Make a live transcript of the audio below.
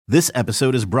This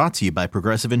episode is brought to you by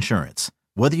Progressive Insurance.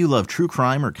 Whether you love true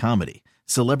crime or comedy,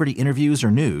 celebrity interviews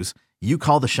or news, you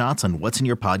call the shots on what's in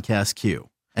your podcast queue.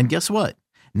 And guess what?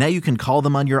 Now you can call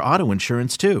them on your auto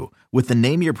insurance too with the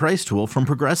Name Your Price tool from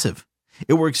Progressive.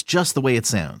 It works just the way it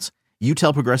sounds. You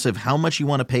tell Progressive how much you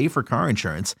want to pay for car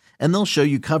insurance, and they'll show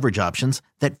you coverage options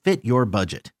that fit your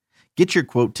budget. Get your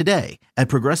quote today at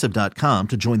Progressive.com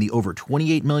to join the over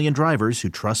 28 million drivers who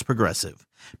trust Progressive.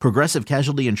 Progressive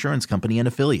Casualty Insurance Company and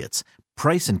Affiliates.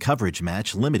 Price and coverage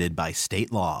match limited by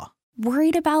state law.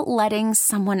 Worried about letting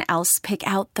someone else pick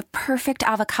out the perfect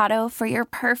avocado for your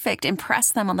perfect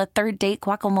impress them on the third date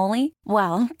guacamole?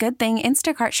 Well, good thing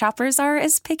Instacart shoppers are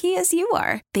as picky as you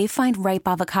are. They find ripe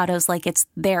avocados like it's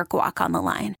their guac on the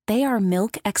line. They are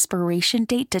milk expiration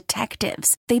date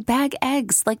detectives. They bag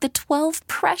eggs like the 12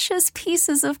 precious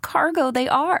pieces of cargo they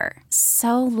are.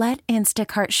 So let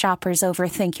Instacart shoppers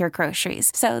overthink your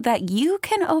groceries so that you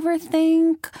can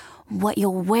overthink what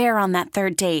you'll wear on that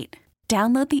third date.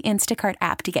 Download the Instacart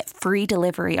app to get free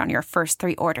delivery on your first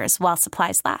 3 orders while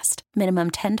supplies last.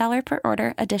 Minimum $10 per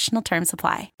order. Additional terms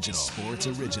apply. Sports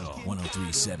Original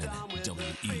 103.7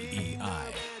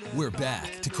 WEEI. We're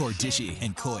back to Cordischi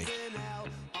and Coit.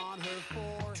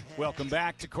 Welcome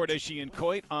back to Cordischi and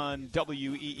Coit on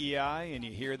WEEI, and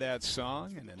you hear that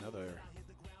song, and another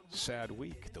sad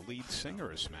week. The lead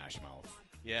singer of Smash Mouth.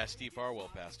 Yeah, Steve Harwell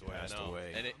passed away. I know.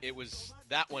 And it was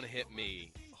that one hit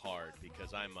me hard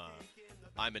because I'm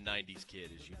a 90s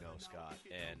kid, as you know, Scott,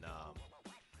 and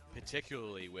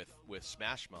particularly with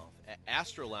Smash Mouth.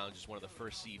 Astro Lounge is one of the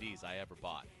first CDs I ever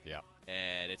bought. Yeah.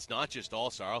 And it's not just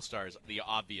All-Star. All-Star is the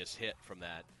obvious hit from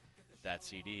that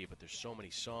CD, but there's so many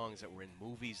songs that were in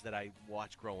movies that I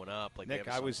watched growing up. Like Nick,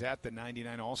 I was at the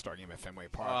 99 All-Star game at Fenway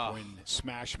Park when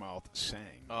Smash Mouth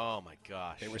sang. Oh, my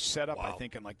gosh. They were set up, I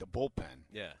think, in like the bullpen.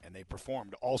 Yeah. And they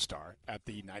performed All-Star at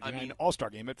the 99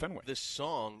 All-Star game at Fenway. This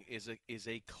song is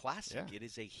a classic. Yeah. It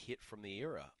is a hit from the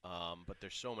era. But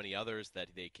there's so many others that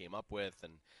they came up with,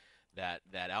 and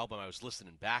that album, I was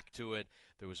listening back to it.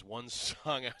 There was one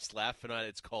song I was laughing at.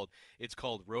 It's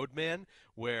called Roadman,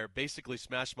 where basically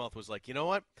Smash Mouth was like, you know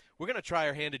what? We're going to try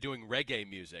our hand at doing reggae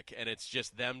music. And it's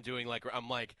just them doing I'm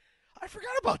like, I forgot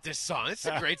about this song. It's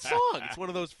a great song. It's one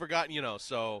of those forgotten,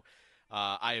 so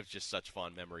I have just such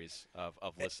fond memories of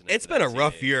listening It's to been that a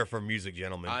rough CD. year for music,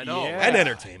 gentlemen. I know. And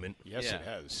entertainment. Yes, it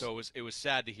has. So it was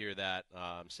sad to hear that.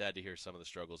 Sad to hear some of the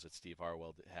struggles that Steve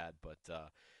Harwell had, but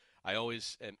I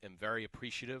always am very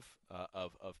appreciative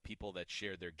of people that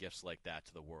share their gifts like that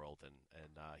to the world, and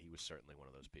he was certainly one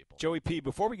of those people. Joey P.,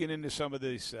 before we get into some of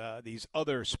these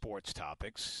other sports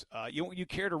topics, you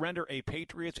care to render a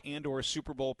Patriots and or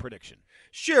Super Bowl prediction?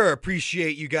 Sure,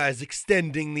 appreciate you guys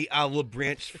extending the olive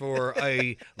branch for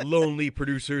a lonely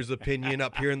producer's opinion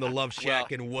up here in the Love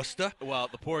Shack in Worcester. Well,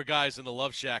 the poor guy's in the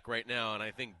Love Shack right now, and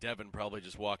I think Devin probably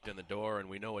just walked in the door, and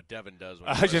we know what Devin does. When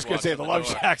I was just going to say the Love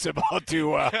door. Shack's about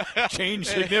to change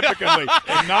significantly,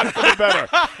 and not for the better.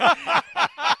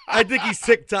 I think he's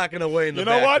tick-tocking away in the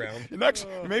background. You know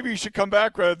what? Maybe you should come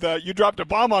back with You Dropped a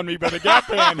Bomb on Me by the Gap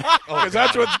Band, because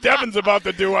that's what Devin's about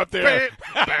to do up there.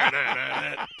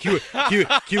 Cue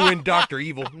in Dr.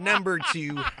 Evil, number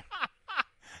 2.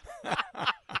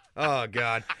 Oh,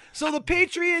 God. So the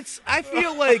Patriots, I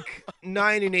feel like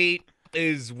 9-8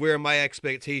 is where my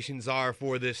expectations are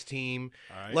for this team.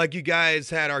 Right. Like you guys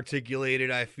had articulated,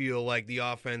 I feel like the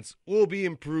offense will be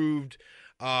improved,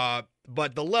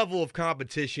 but the level of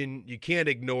competition, you can't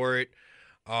ignore it.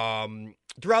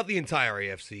 Throughout the entire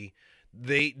AFC,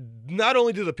 they not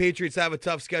only do the Patriots have a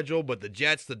tough schedule, but the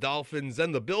Jets, the Dolphins,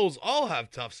 and the Bills all have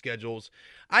tough schedules.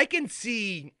 I can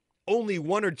see only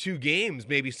 1 or 2 games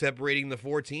maybe separating the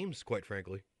 4 teams, quite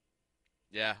frankly.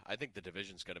 Yeah, I think the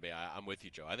division's going to be. I'm with you,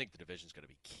 Joe. I think the division's going to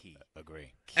be key.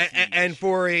 Agree. And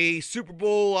for a Super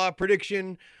Bowl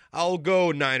prediction, I'll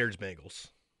go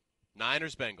Niners-Bengals.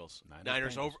 Niners-Bengals.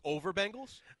 Niners over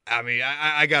Bengals? I mean,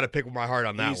 I got to pick with my heart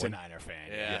on that He's one. a Niner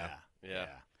fan. Yeah.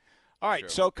 All right,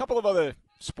 so a couple of other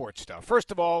sports stuff.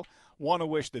 First of all, want to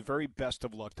wish the very best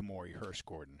of luck to Maury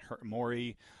Hirsch-Gordon.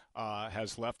 Maury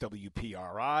has left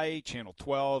WPRI, Channel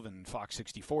 12, and Fox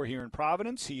 64 here in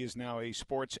Providence. He is now a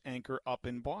sports anchor up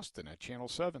in Boston at Channel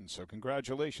 7. So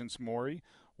congratulations, Maury.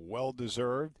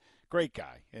 Well-deserved. Great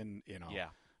guy. And, Yeah.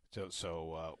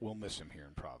 So we'll miss him here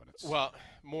in Providence. Well,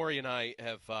 Maury and I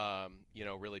have,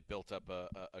 really built up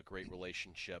a great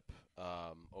relationship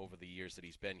over the years that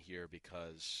he's been here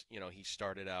because, he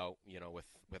started out,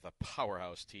 with a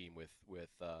powerhouse team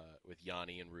with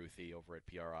Yanni and Ruthie over at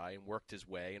PRI and worked his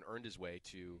way and earned his way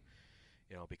to,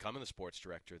 becoming the sports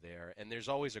director there. And there's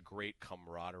always a great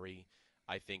camaraderie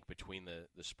I think, between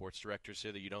the sports directors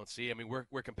here that you don't see. I mean,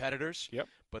 we're competitors, Yep.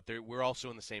 but we're also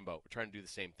in the same boat. We're trying to do the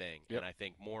same thing. Yep. And I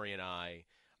think Maury and I,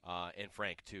 and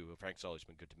Frank, too. Frank's always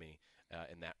been good to me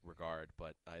in that regard.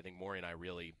 But I think Maury and I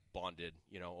really bonded,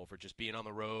 over just being on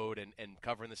the road and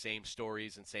covering the same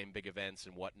stories and same big events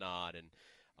and whatnot. And,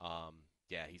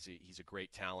 yeah, he's a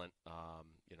great talent,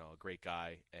 a great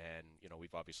guy. And,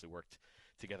 we've obviously worked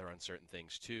together on certain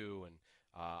things, too. And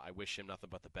I wish him nothing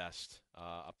but the best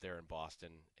up there in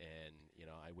Boston. And,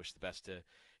 I wish the best to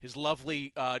his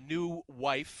lovely new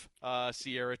wife,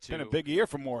 Sierra, too. Been a big year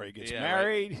for Maury. He gets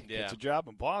married, right. gets a job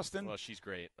in Boston. Well, she's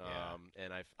great.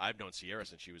 And I've known Sierra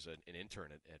since she was an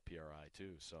intern at PRI,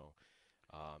 too. So,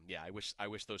 I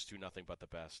wish those two nothing but the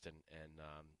best. And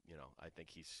I think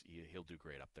he'll do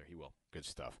great up there. He will. Good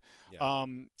stuff. Yeah.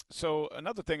 So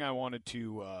another thing I wanted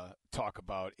to talk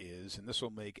about is, and this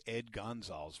will make Ed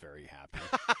Gonzalez very happy.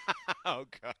 Oh,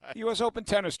 God. U.S. Open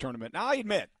tennis tournament. Now, I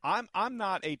admit, I'm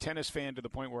not a tennis fan to the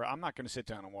point where I'm not going to sit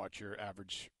down and watch your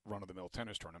average run-of-the-mill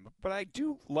tennis tournament, but I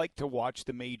do like to watch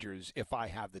the majors if I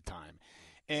have the time.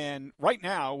 And right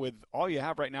now, with all you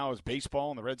have right now is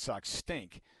baseball and the Red Sox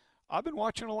stink, I've been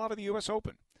watching a lot of the U.S.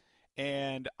 Open.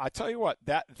 And I tell you what,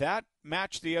 that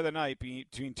match the other night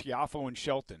between Tiafoe and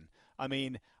Shelton, I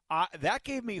mean, that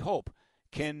gave me hope.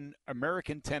 Can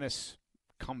American tennis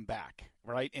come back,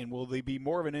 right? And will they be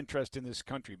more of an interest in this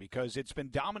country? Because it's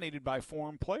been dominated by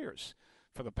foreign players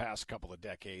for the past couple of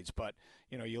decades. But,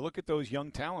 you look at those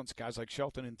young talents, guys like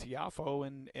Shelton and Tiafoe,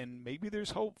 and maybe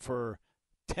there's hope for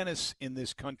tennis in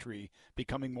this country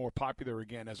becoming more popular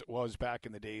again as it was back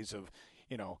in the days of,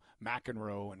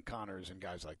 McEnroe and Connors and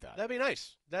guys like that. That'd be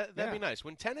nice. That'd be nice.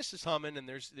 When tennis is humming and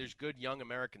there's good young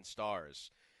American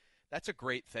stars, that's a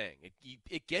great thing.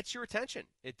 It gets your attention.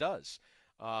 It does.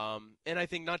 And I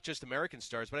think not just American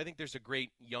stars, but I think there's a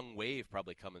great young wave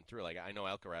probably coming through. Like, I know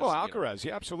Alcaraz. Oh, Alcaraz,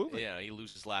 yeah, absolutely. Yeah, he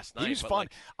loses last night. He was but fun.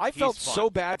 I felt so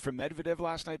bad for Medvedev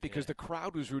last night because the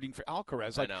crowd was rooting for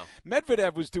Alcaraz. Like, I know.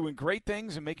 Medvedev was doing great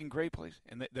things and making great plays,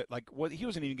 and he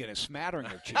wasn't even getting a smattering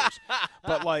of cheers.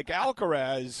 But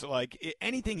Alcaraz,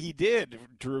 anything he did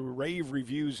drew rave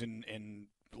reviews and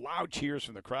loud cheers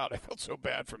from the crowd. I felt so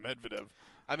bad for Medvedev.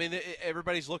 I mean,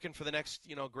 everybody's looking for the next,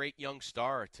 great young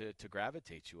star to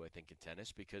gravitate to, I think, in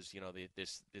tennis because,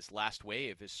 this last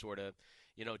wave is sort of,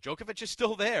 Djokovic is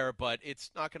still there, but it's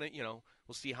not going to,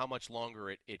 we'll see how much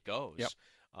longer it goes. Yep.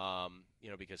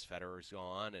 Because Federer's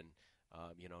gone and,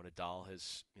 Nadal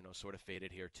has, sort of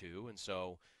faded here too. And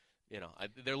so,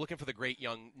 they're looking for the great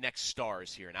young next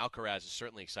stars here, and Alcaraz is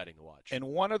certainly exciting to watch. And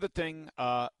one other thing,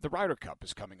 the Ryder Cup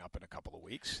is coming up in a couple of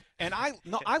weeks, and I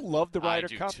love the Ryder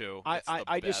Cup. I do too.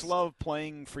 I just love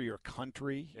playing for your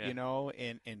country,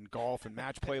 in golf and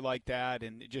match play like that,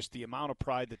 and just the amount of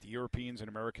pride that the Europeans and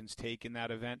Americans take in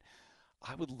that event.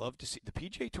 I would love to see the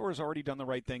PGA Tour has already done the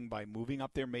right thing by moving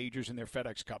up their majors and their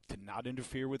FedEx Cup to not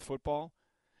interfere with football.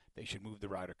 They should move the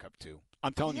Ryder Cup, too.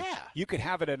 I'm telling you, you could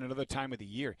have it at another time of the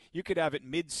year. You could have it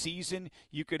mid-season.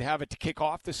 You could have it to kick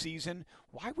off the season.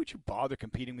 Why would you bother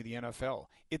competing with the NFL?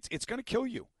 It's going to kill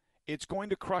you. It's going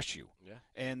to crush you. Yeah.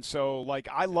 And so,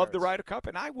 I love the Ryder Cup,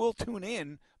 and I will tune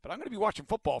in, but I'm going to be watching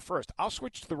football first. I'll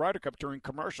switch to the Ryder Cup during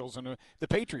commercials and the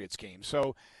Patriots game.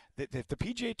 So if the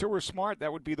PGA Tour was smart,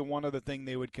 that would be the one other thing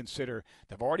they would consider.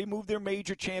 They've already moved their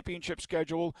major championship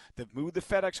schedule. They've moved the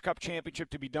FedEx Cup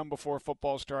championship to be done before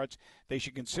football starts. They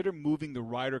should consider moving the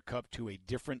Ryder Cup to a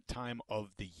different time of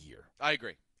the year. I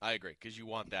agree, because you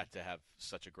want that to have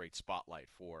such a great spotlight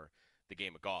for the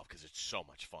game of golf because it's so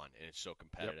much fun and it's so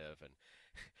competitive. Yep. And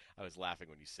I was laughing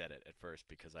when you said it at first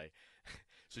because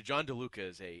so John DeLuca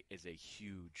is a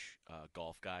huge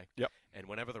golf guy. Yep. And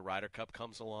whenever the Ryder Cup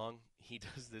comes along, he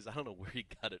does this. I don't know where he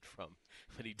got it from,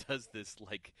 but he does this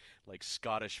like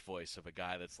Scottish voice of a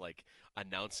guy that's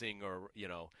announcing or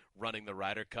running the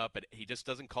Ryder Cup, and he just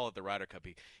doesn't call it the Ryder Cup.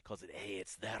 He calls it, "Hey,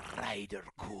 it's the Ryder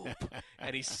Cup,"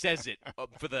 and he says it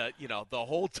for the the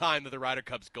whole time that the Ryder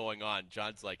Cup's going on.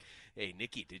 John's like, "Hey,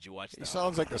 Nicky, did you watch?" He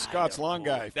sounds like the Scots lawn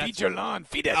guy. Feed your lawn,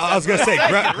 feed it. I was gonna say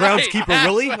groundskeeper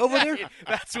Willie over there.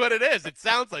 That's what it is. It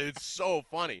sounds like it's so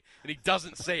funny, and he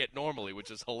doesn't say it normally,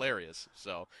 which is hilarious.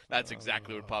 So that's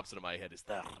exactly what pops into my head is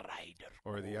the Ryder.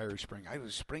 Or the Irish Spring.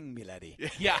 Irish Spring, me laddie.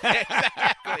 Yeah,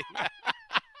 exactly.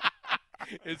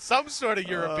 It's some sort of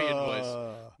European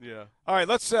voice. Yeah. All right,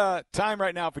 let's time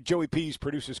right now for Joey P's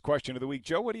producer's question of the week.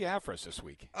 Joe, what do you have for us this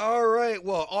week? All right.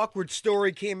 Well, awkward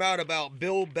story came out about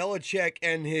Bill Belichick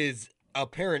and his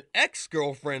apparent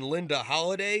ex-girlfriend, Linda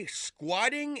Holliday,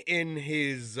 squatting in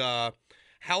his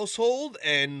household,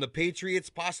 and the Patriots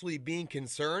possibly being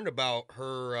concerned about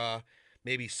her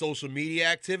maybe social media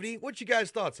activity. What's you guys'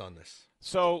 thoughts on this?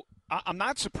 So I'm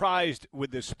not surprised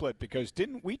with this split because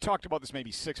didn't we talked about this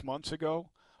maybe 6 months ago?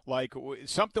 Like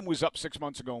something was up 6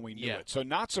 months ago and we knew it. So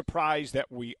not surprised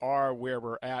that we are where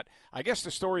we're at. I guess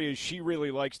the story is she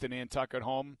really likes the Nantucket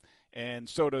home, and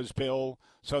so does Bill.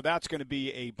 So that's going to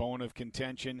be a bone of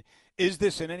contention. Is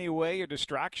this in any way a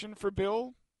distraction for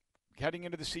Bill heading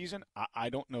into the season? I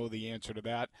don't know the answer to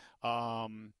that.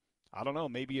 I don't know.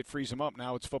 Maybe it frees him up.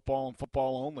 Now it's football and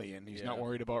football only, and he's not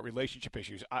worried about relationship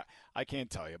issues. I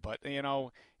can't tell you. But,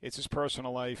 it's his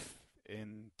personal life.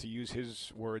 And to use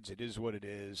his words, it is what it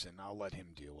is, and I'll let him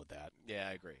deal with that. Yeah,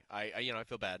 I agree. I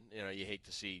feel bad. You hate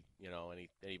to see,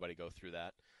 anybody go through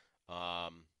that.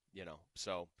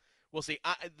 So we'll see.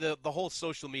 The whole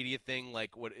social media thing,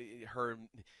 like what her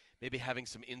maybe having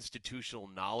some institutional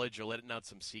knowledge or letting out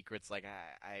some secrets, like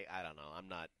I don't know. I'm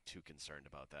not too concerned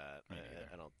about that.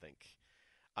 I don't think.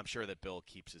 I'm sure that Bill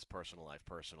keeps his personal life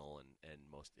personal and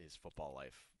most his football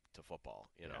life to football.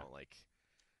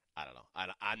 I don't know.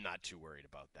 I'm not too worried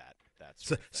about that.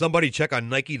 Somebody check on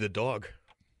Nike the dog.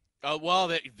 Well,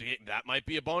 that might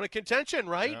be a bone of contention,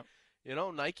 right? Yeah.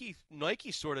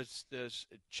 Nike sort of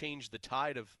changed the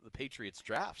tide of the Patriots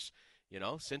drafts.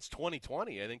 Since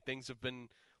 2020, I think things have been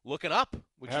looking up,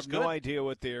 which is good. I have no idea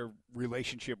what their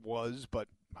relationship was, but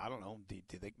I don't know. Do you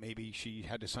think maybe she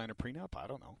had to sign a prenup? I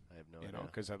don't know. I have no idea.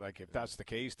 Because if that's the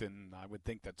case, then I would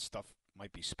think that stuff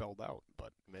might be spelled out.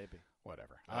 But maybe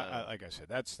whatever. Like I said,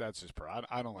 that's his per.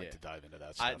 I don't like to dive into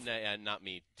that stuff. Not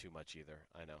me too much either.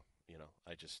 I know.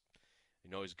 I just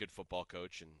he's a good football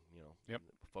coach, and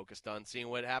focused on seeing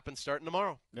what happens starting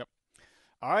tomorrow. Yep.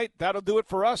 All right, that'll do it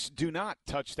for us. Do not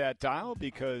touch that dial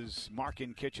because Mark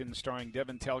in Kitchen starring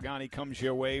Devin Telgani comes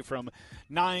your way from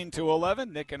 9 to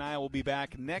 11. Nick and I will be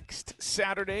back next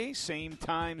Saturday, same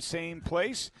time, same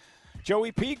place.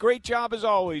 Joey P., great job as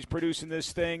always producing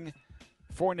this thing.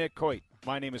 For Nick Coit,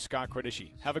 my name is Scott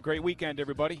Cordischi. Have a great weekend,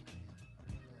 everybody.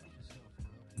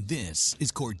 This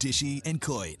is Cordischi and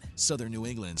Coit, Southern New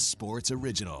England Sports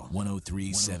Original,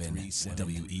 103.7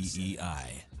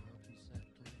 WEEI.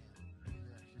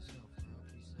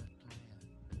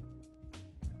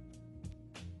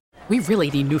 We really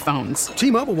need new phones.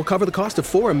 T-Mobile will cover the cost of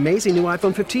 4 amazing new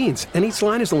iPhone 15s, and each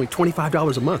line is only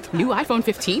 $25 a month. New iPhone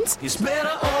 15s? It's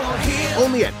better over here.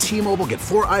 Only at T-Mobile, get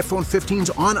 4 iPhone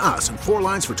 15s on us and 4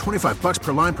 lines for $25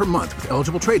 per line per month with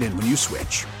eligible trade-in when you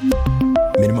switch.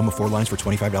 Minimum of 4 lines for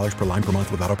 $25 per line per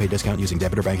month with autopay discount using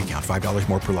debit or bank account. $5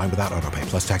 more per line without autopay,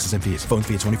 plus taxes and fees. Phone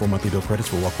fee at 24 monthly bill credits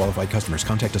for well-qualified customers.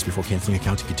 Contact us before canceling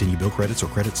account to continue bill credits or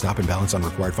credit stop and balance on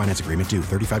required finance agreement due.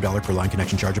 $35 per line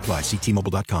connection charge applies. See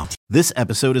T-Mobile.com. This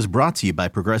episode is brought to you by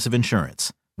Progressive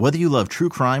Insurance. Whether you love true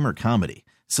crime or comedy,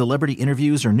 celebrity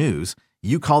interviews or news,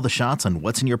 you call the shots on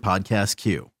what's in your podcast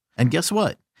queue. And guess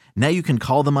what? Now you can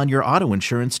call them on your auto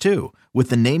insurance too with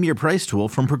the Name Your Price tool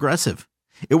from Progressive.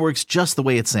 It works just the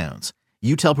way it sounds.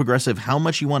 You tell Progressive how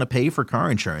much you want to pay for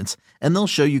car insurance, and they'll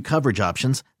show you coverage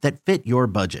options that fit your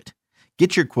budget.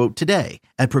 Get your quote today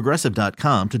at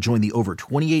Progressive.com to join the over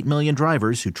 28 million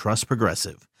drivers who trust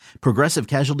Progressive. Progressive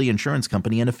Casualty Insurance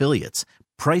Company and Affiliates.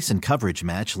 Price and coverage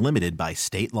match limited by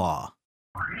state law.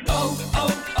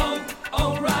 O'Reilly.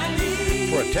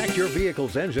 Protect your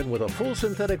vehicle's engine with a full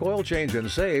synthetic oil change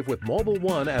and save with Mobil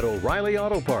 1 at O'Reilly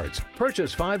Auto Parts.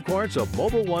 Purchase 5 quarts of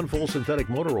Mobil 1 full synthetic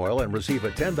motor oil and receive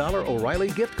a $10 O'Reilly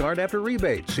gift card after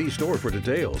rebate. See store for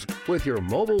details. With your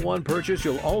Mobil 1 purchase,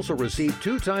 you'll also receive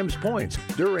 2 times points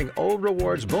during Old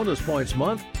Rewards Bonus Points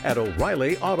Month at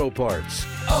O'Reilly Auto Parts.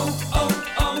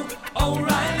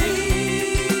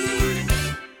 O'Reilly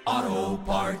Auto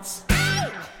Parts.